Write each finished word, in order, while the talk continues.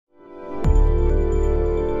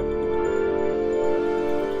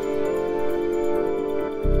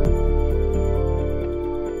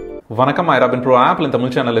வணக்கம் iRobinPro apple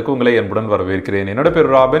Tamil சேனலுக்கு உங்களை என்புடன் வரவேற்கிறேன். என்னோட பேர்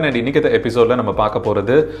ராபின் and இன்னைக்கு எபிசோட்ல நம்ம பார்க்க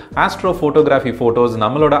போறது ஆஸ்ட்ரோஃபோட்டோகிராஃபி போட்டோஸ்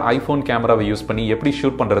நம்மளோட ஐபோன் கேமராவை யூஸ் பண்ணி எப்படி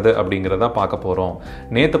ஷூட் பண்றது அப்படிங்கறத பார்க்க போறோம்.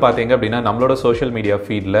 நேத்து பாத்தீங்க அப்படினா நம்மளோட சோஷியல் மீடியா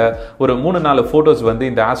ஃபீட்ல ஒரு 3-4 போட்டோஸ் வந்து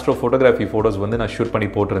இந்த ஆஸ்ட்ரோஃபோட்டோகிராஃபி போட்டோஸ் வந்து நான் ஷூட் பண்ணி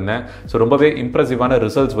போட்டுருந்தேன். சோ ரொம்பவே இம்ப்ரெசிவான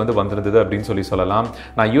ரிசல்ட்ஸ் வந்து வந்திருந்தது அப்படின்னு சொல்லலாம்.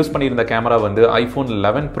 நான் யூஸ் பண்ணியிருந்த கேமரா வந்து iPhone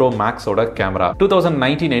 11 Pro Max ஓட கேமரா.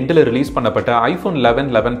 2019 எண்ட்ல ரிலீஸ் பண்ணப்பட்ட iPhone 11,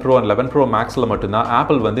 11 Pro and 11 Pro Maxல மட்டும்தான்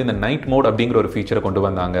ஆப்பிள் வந்து இந்த நைட் மோட் அப்படிங்கிற ஒரு ஃபீச்சரை கொண்டு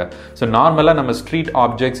வந்தாங்க. ஸோ நார்மலாக நம்ம ஸ்ட்ரீட்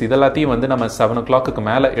ஆப்ஜெக்ட்ஸ் இதெல்லாத்தையும் வந்து நம்ம 7 o'clock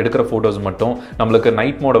மேலே எடுக்கிற ஃபோட்டோஸ் மட்டும் நம்மளுக்கு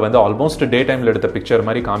நைட் மோடை வந்து ஆல்மோஸ்ட் டே டைமில் எடுத்த பிக்சர்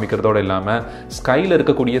மாதிரி காமிக்கிறதோட இல்லாமல் ஸ்கையில்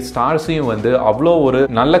இருக்கக்கூடிய ஸ்டார்ஸையும் வந்து அவ்வளோ ஒரு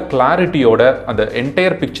நல்ல கிளாரிட்டியோட அந்த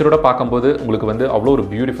என்டையர் பிக்சரோட பார்க்கும்போது உங்களுக்கு வந்து அவ்வளோ ஒரு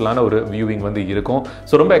பியூட்டிஃபுல்லான ஒரு வியூவிங் வந்து இருக்கும்.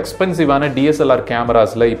 ஸோ ரொம்ப எக்ஸ்பென்சிவான டிஎஸ்எல்ஆர்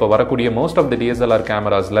கேமராஸில் இப்போ வரக்கூடிய மோஸ்ட் ஆஃப் த டிஎஸ்எல்ஆர்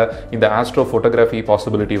கேமராஸில் இந்த ஆஸ்ட்ரோ ஃபோட்டோகிராஃபி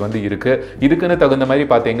பாசிபிலிட்டி வந்து இருக்கு. இதுக்குன்னு தகுந்த மாதிரி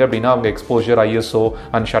பார்த்தீங்க அப்படின்னா அவங்க exposure, ISO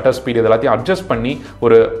and shutter speed எல்லாத்தையும் அட்ஜஸ்ட் பண்ணி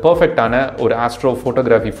ஒரு பெர்ஃபெக்ட்டான ஒரு ஆஸ்ட்ரோ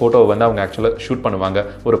ஃபோட்டோகிராஃபி ஃபோட்டோ வந்து அவங்க ஆக்சுவலாக ஷூட் பண்ணுவாங்க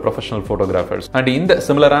ஒரு ப்ரொஃபஷனல் ஃபோட்டோகிராஃபர்ஸ். அண்ட் இந்த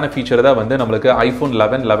சிமிலரான ஃபீச்சர் தான் வந்து நம்மளுக்கு iPhone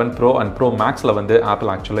 11, 11 Pro அண்ட் Pro Maxல வந்து ஆப்பிள்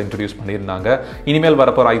ஆக்சுவலாக இன்ட்ரடியூஸ் பண்ணியிருந்தாங்க. இனிமேல்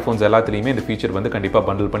வரப்போற ஐஃபோன்ஸ் எல்லாத்துலேயுமே இந்த ஃபீச்சர் வந்து கண்டிப்பாக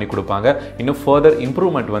பண்டில் பண்ணி கொடுப்பாங்க. இன்னும் ஃபர்தர்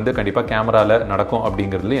இம்ப்ரூவ்மெண்ட் வந்து கண்டிப்பாக கேமரால நடக்கும்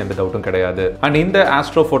அப்படிங்கிறதுல எந்த டவுட்டும் கிடையாது. அண்ட் இந்த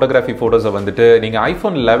ஆஸ்ட்ரோ ஃபோட்டோகிராஃபி ஃபோட்டோஸை வந்துட்டு நீங்க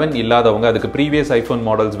iPhone 11 இல்லாதவங்க, அதுக்கு ப்ரீவியஸ் ஐஃபோன்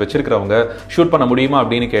மாடல்ஸ் வச்சிருக்கிறவங்க ஷூட் பண்ண முடியுமா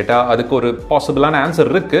அப்படின்னு கேட்டால் அதுக்கு ஒரு பாசிபிளான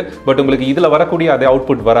ஆன்சர் இருக்கு. பட் உங்களுக்கு இதுல வரக்கூடிய அதே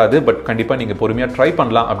அவுட்புட் வராது. பட் கண்டிப்பா நீங்க பொறுமையா ட்ரை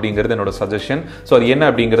பண்ணலாம் அப்படிங்கிறது என்னோட சஜஷன். ஸோ அது என்ன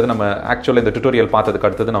அப்படிங்கிறது நம்ம ஆக்சுவலாக இந்த டுட்டோரியல் பார்த்ததுக்கு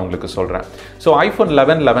அடுத்தது நான் உங்களுக்கு சொல்றேன். So iPhone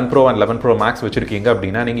 11, 11 Pro and 11 Pro Max வச்சிருக்கீங்க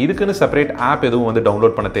அப்படின்னா நீங்க இதுக்குன்னு செப்பரேட் ஆப் எதுவும் வந்து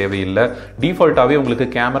டவுன்லோட் பண்ண தேவையில்லை. டிஃபால்ட்டாவே உங்களுக்கு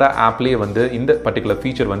கேமரா ஆப்லேயே வந்து இந்த பர்டிகுலர்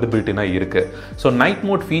ஃபீச்சர் வந்து பில்டினா இருக்கு. ஸோ நைட்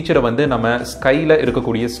மோட் ஃபீச்சரை வந்து நம்ம ஸ்கைல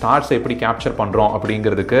இருக்கக்கூடிய ஸ்டார்ஸ் எப்படி கேப்சர் பண்றோம்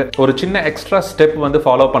அப்படிங்கிறதுக்கு ஒரு சின்ன எக்ஸ்ட்ரா ஸ்டெப் வந்து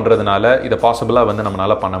ஃபாலோ பண்றதுனால இதை பாசிபிளா வந்து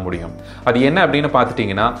நம்மளால பண்ண முடியும். அது என்ன அப்படின்னு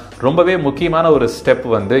பார்த்துட்டீங்கன்னா ரொம்பவே முக்கியமான ஒரு ஸ்டெப்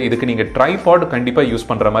வந்து இதுக்கு நீங்க ட்ரைபாட் கண்டிப்பா யூஸ்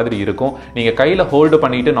பண்ற மாதிரி இருக்கும். நீங்க கையில ஹோல்டு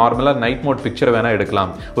பண்ணிட்டு நார்மலா நைட் மோட் பிக்சர் வேணா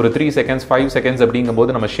எடுக்கலாம். ஒரு 3 seconds 5 seconds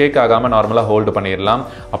அப்படிங்கும்போது நம்ம ஷேக் ஆகாம நார்மலா ஹோல்டு பண்ணிடலாம்.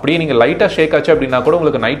 அப்படியே நீங்க லைட்டா ஷேக் ஆச்சு அப்படின்னா கூட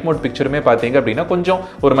உங்களுக்கு நைட் மோட் பிக்சருமே பார்த்தீங்க அப்படின்னா கொஞ்சம்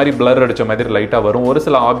ஒரு மாதிரி பிளர் அடிச்ச மாதிரி லைட்டா வரும். ஒரு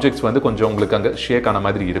சில ஆப்ஜெக்ட்ஸ் வந்து கொஞ்சம் உங்களுக்கு அங்க ஷேக் ஆன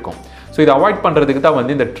மாதிரி இருக்கும். ஸோ இதை அவாய்ட் பண்றதுக்கு தான்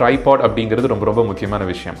வந்து இந்த ட்ரைபாட் அப்படிங்கிறது ரொம்ப ரொம்ப முக்கியமான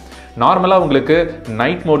விஷயம். நார்மலா உங்களுக்கு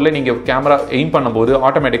நைட் மோட்ல நீங்க கேமரா எய்ம் பண்ணும்போது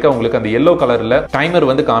ஆட்டோமேட்டிக்கா உங்களுக்கு அந்த yellow கலர்ல டைமர்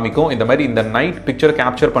வந்து காமிக்கும். இந்த மாதிரி இந்த நைட் பிக்சர்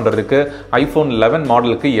கேப்சர் பண்றதுக்கு iPhone 11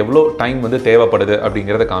 மாடலுக்கு எவ்வளோ டைம் வந்து தேவைப்படுது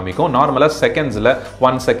அப்படிங்கறத காமிக்கும். நார்மலா செகண்ட்ஸ்ல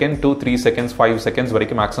 1 second 2 3 seconds 5 seconds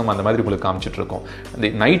வரைக்கும் மேக்ஸிமம் அந்த மாதிரி உங்களுக்கு காமிச்சிட்டு இருக்கும்.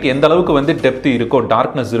 நைட் எந்த அளவுக்கு வந்து டெப்த் இருக்கோ,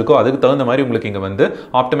 டார்க்னஸ் இருக்கோ, அதுக்கு தகுந்த மாதிரி உங்களுக்கு இங்க வந்து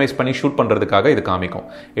ஆப்டிமைஸ் பண்ணி ஷூட் பண்றதுக்காக இது காமிக்கும்.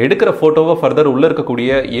 எடுக்கிற போட்டோவை ஃபர்தர் உள்ள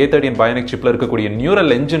இருக்கக்கூடிய A13 பயோனிக் சிப்ல இருக்கக்கூடிய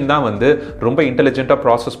நியூரல் என்ஜின் தான் வந்து ரொம்ப இன்டெலிஜென்ட்டா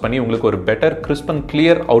ப்ராசஸ் பண்ணி உங்களுக்கு ஒரு better crisp and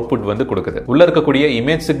clear output வந்து கொடுக்குது. உள்ள இருக்கக்கூடிய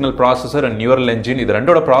image signal processor and neural engine இது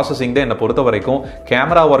ரெண்டோட ப்ராசஸிங் தான் என்ன பொறுத்த வரைக்கும்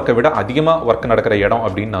கேமரா ஒர்க்கை விட அதிகமா ஒர்க் நடக்கிற இடம்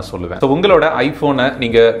அப்படின்னு நான் சொல்லுவேன். ஸோ உங்களோட ஐபோனை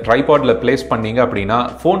நீங்க ட்ரைபாட்ல பிளேஸ் பண்ணீங்க அப்படின்னா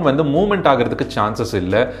போன் வந்து மூவ்மெண்ட் ஆகிறதுக்கு சான்சஸ்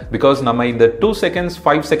இல்லை. பிகாஸ் நம்ம இந்த 2 seconds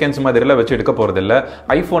 5 seconds மாதிரிலாம் வச்சு எடுக்க போறது இல்லை.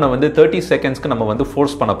 ஐபோனை வந்து 30 secondsக்கு நம்ம வந்து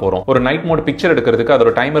ஃபோர்ஸ் பண்ண போறோம். ஒரு நைட் மோட் பிக்சர் எடுக்கிறதுக்கு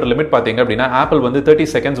அதோட டைமர் லிமிட் பாத்தீங்க அப்படின்னா ஆப்பிள் வந்து 30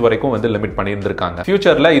 seconds வரைக்கும் வந்து லிமிட் பண்ணியிருந்திருக்காங்க.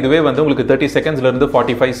 ஃபியூச்சர்ல இதுவே வந்து உங்களுக்கு 30 secondsல இருந்து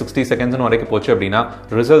 45-60 seconds வரைக்கும் போச்சு அப்படின்னா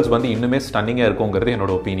ரிசல்ட்ஸ் வந்து இன்னுமே ஸ்டன்னிங்கா இருக்குங்கிறது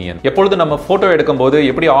என்னோட ஒப்பீனியன். எப்பொழுது நம்ம போட்டோ எடுக்கும்போது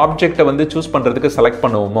எப்படி ஆப்ஜெக்ட்டை வந்து சூஸ் பண்றதுக்கு செலக்ட்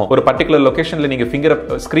பண்ணுவோமோ, ஒரு பர்டிகுலர் லொகேஷன்ல நீங்க ஃபிங்கர்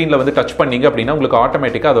ஸ்கிரீன்ல வந்து டச் பண்ணீங்க அப்படின்னா உங்களுக்கு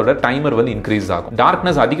ஆட்டோமேட்டிக்கா அதோட டைமர் வந்து இன்க்ரீஸ் ஆகும்.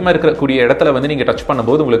 டார்க்னஸ் அதிகமா இருக்கக்கூடிய இடத்துல வந்து நீங்க டச்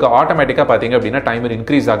பண்ணும்போது உங்களுக்கு ஆட்டோமேட்டிக்கா பாத்தீங்க அப்படின்னா டைமர்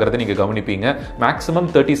இன்க்ரீஸ் ஆகிறத நீங்க கவனிப்பீங்க. மேக்ஸிமம்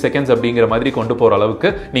 30 seconds அப்படிங்கிற மாதிரி கொண்டு போற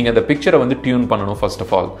அளவுக்கு நீங்க அந்த பிக்சரை வந்து டியூன் பண்ணணும் ஃபர்ஸ்ட்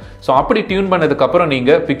ஆஃப் ஆல். ஸோ அப்படி டியூன் பண்ணதுக்கு அப்புறம்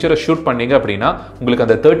நீங்க பிக்சரை ஷூட் பண்ணீங்க அப்படின்னா உங்களுக்கு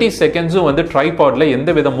அந்த 30 secondsம் வந்து ட்ரைபாட்ல எந்த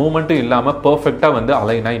வித மூவ்மெண்ட்டும் இல்லாம பெர்ஃபெக்ட்டா வந்து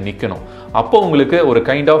அலைன் ஆகி நிக்கணும். அப்போ உங்களுக்கு ஒரு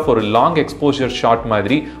கைண்ட் ஆஃப் ஒரு லாங் எக்ஸ்போஜர் ஷாட்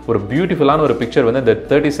மாதிரி ஒரு பியூட்டிஃபுல்லான ஒரு பிக்சர் வந்து இந்த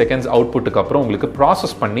 30 seconds அவுட்புட்டுக்கு அப்புறம் உங்களுக்கு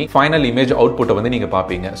ப்ராசஸ் பண்ணி ஃபைனல் இமேஜ் அவுட்புட்டை வந்து நீங்க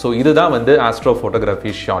பார்ப்பீங்க. ஸோ இதுதான் வந்து ஆஸ்ட்ரோ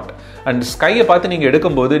ஃபோட்டோகிராஃபி ஷாட். அண்ட் ஸ்கையை பார்த்து நீங்க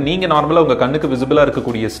எடுக்கும்போது நீங்க நார்மலா உங்க கண்ணுக்கு விசிபிளா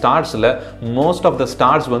இருக்கக்கூடிய ஸ்டார்ஸ்ல மோஸ்ட் ஆஃப் த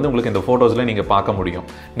ஸ்டார்ஸ் வந்து உங்களுக்கு இந்த போட்டோஸ்ல நீங்க பார்க்க முடியும்.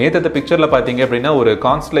 நேத்து பிக்சர்ல பாத்தீங்க அப்படின்னா ஒரு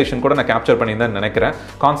கான்ஸ்டலேஷன் கூட நான் கேப்சர் பண்ணியிருந்தேன் நினைக்கிறேன்.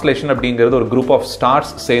 கான்ஸ்டலேஷன் அப்படிங்கிறது ஒரு குரூப் ஆஃப்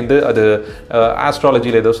ஸ்டார்ஸ் சேர்ந்து அது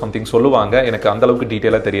ஆஸ்ட்ராலஜியில் ஏதோ சம்திங் சொல்லுவாங்க. எனக்கு அந்த அளவுக்கு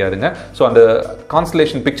டீட்டெயிலாக தெரியாதுங்க. ஸோ அந்த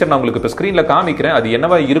கான்ஸ்டலேஷன் பிக்சர் நான் உங்களுக்கு இப்போ ஸ்க்ரீனில் காமிக்கிறேன். அது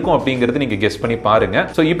என்னவா இருக்கும் அப்படிங்கிறது நீங்கள் கெஸ் பண்ணி பாருங்க.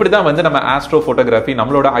 ஸோ இப்படி தான் வந்து நம்ம ஆஸ்ட்ரோ ஃபோட்டோகிராஃபி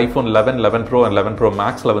நம்மளோட iPhone 11, 11 Pro and 11 Pro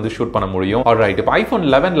Maxல வந்து ஷூட் பண்ண முடியும். ஆல்ரைட், இப்போ iPhone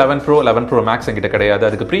 11, 11 Pro, 11 Pro Max என்கிட்ட கிடையாது.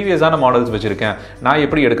 அதுக்கு ப்ரீவியஸான மாடல்ஸ் வச்சிருக்கேன். நான்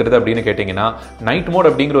எப்படி எடுக்கிறது அப்படின்னு கேட்டிங்கன்னா நைட் மோட்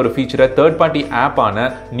அப்படிங்கிற ஒரு ஃபீச்சரை தேர்ட் பார்ட்டி ஆப் ஆன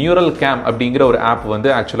நியூரல் கேம் அப்படிங்கிற ஒரு ஆப்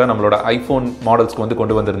வந்து ஆக்சுவலாக நம்மளோட ஐஃபோன் மாடல்ஸ்க்கு வந்து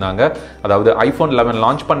கொண்டு வந்திருந்தாங்க. அதாவது iPhone 11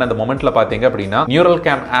 லான்ச் பண்ண அந்த மொமெண்ட்ல பார்த்தீங்க அப்படின்னா நியூரல்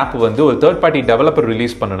கேம் ஆப் வந்து ஒரு தேர்ட் பார்ட்டி டெவலப்பர்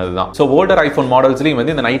ரிலீஸ் பண்ணது தான். ஸோ ஓல்டர் ஐபோன் மாடல்ஸ்லயும்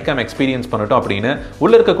வந்து இந்த நைட் கேம் எக்ஸ்பீரியன்ஸ் பண்ணட்டும் அப்படின்னு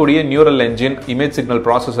உள்ள இருக்கக்கூடிய neural engine image signal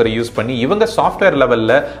ப்ராசஸரை use பண்ணி இவங்க சாஃப்ட்வேர்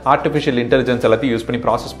லெவல்ல ஆர்டிஃபிஷியல் இன்டெலிஜென்ஸ் எல்லாத்தையும் யூஸ் பண்ணி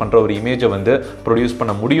ப்ராசஸ் பண்ற ஒரு இமேஜை வந்து ப்ரொடியூஸ்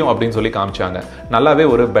பண்ண முடியும் அப்படின்னு சொல்லி காமிச்சாங்க. நல்லாவே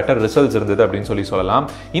ஒரு பெட்டர் ரிசல்ட்ஸ் இருந்தது அப்படின்னு சொல்லலாம்.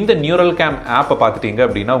 இந்த நியூரல் கேம் ஆப்பை பார்த்துட்டீங்க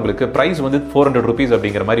அப்படின்னா உங்களுக்கு பிரைஸ் வந்து 400 rupees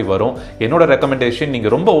அப்படிங்கிற மாதிரி வரும். என்னோட ரெக்கமெண்டேஷன் நீங்க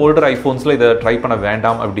ரொம்ப ஓல்டர் ஐபோன்ஸ்ல இதை ட்ரை பண்ண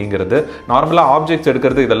வேண்டாம் அப்படிங்கிறது. நார்மலா ஆப்ஜெக்ட்ஸ்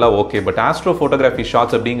எடுக்கிறது இதெல்லாம் okay, but astro photography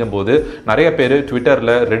shots அப்படிங்கும்போது நிறைய பேர்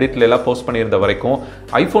ட்விட்டர்ல ரெடிட்ல எல்லாம் போஸ்ட் பண்ணியிருந்த வரைக்கும்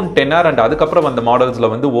ஐபோன் 10R அண்ட் அதுக்கப்புறம் வந்த மாடல்ஸ்ல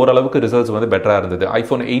வந்து ஓரளவுக்கு ரிசல்ட்ஸ் வந்து பெட்டரா இருந்தது.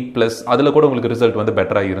 ஐபோன் 8 அதுல கூட உங்களுக்கு ரிசல்ட் வந்து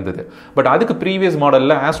பெட்டரா இருந்தது. பட் அதுக்கு ப்ரீவியஸ்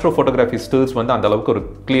மாடல்ல ஆஸ்ட்ரோ போட்டோகிராஃபி ஸ்டில்ஸ் வந்து அந்த அளவுக்கு ஒரு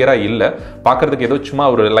கிளியரா இல்ல. பார்க்கிறதுக்கு ஏதோ சும்மா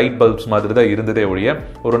ஒரு லைட் பல்ப்ஸ் மாதிரி தான் இருந்ததே ஒழிய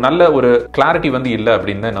ஒரு நல்ல ஒரு கிளாரிட்டி வந்து இல்ல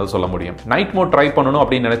அப்படின்னு தான் என்னால சொல்ல முடியும். நைட் மோட் ட்ரை பண்ணணும்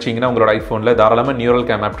அப்படின்னு நினைச்சீங்கன்னா உங்களோட ஐபோன்ல தாராளமா நியூரல்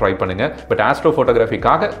கேம் ஆப் ட்ரை பண்ணுங்க. பட் ஆஸ்ட்ரோ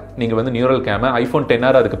போட்டோகிராஃபிக்காக நீங்க வந்து நியூரல் கேம் ஐபோன்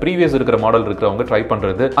 10R அதுக்கு ப்ரீவியஸ் இருக்கிற மாடல் இருக்கிறவங்க ட்ரை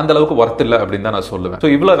பண்றது அந்த அளவுக்கு ஒர்த் இல்ல அப்படின்னு தான் நான் சொல்லுவேன். ஸோ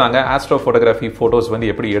இவ்வளவு தாங்க ஆஸ்ட்ரோ போட்டோகிராஃபி போட்டோஸ் வந்து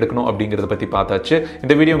எப்படி எடுக்கணும் அப்படிங்கறத பத்தி பார்த்தாச்சு.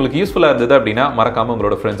 இந்த வீடியோ உங்களுக்கு யூஸ்ஃபுல்லா இருந்தது அப்படின்னா மறக்காம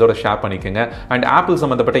உங்களோட ஃப்ரெண்ட்ஸோட ஷேர் பண்ணிக்கோங்க. அண்ட் ஆப்பிள்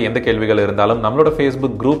சம்பந்தப்பட்ட எந்த கேள்விகள் இருந்தாலும் நம்மளோட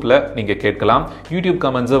Facebook குரூப்ல நீங்க கேட்கலாம். யூடியூப்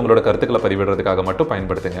கமெண்ட்ஸ் உங்களோட கருத்துக்களை பதிவிடுறதுக்காக மட்டும்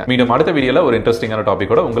பயன்படுத்துங்க. மீண்டும் அடுத்த வீடியோல ஒரு இன்ட்ரெஸ்டிங்கான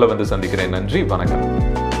டாபிக்கோட உங்களை வந்து சந்திக்கிறேன். நன்றி,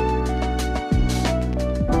 வணக்கம்.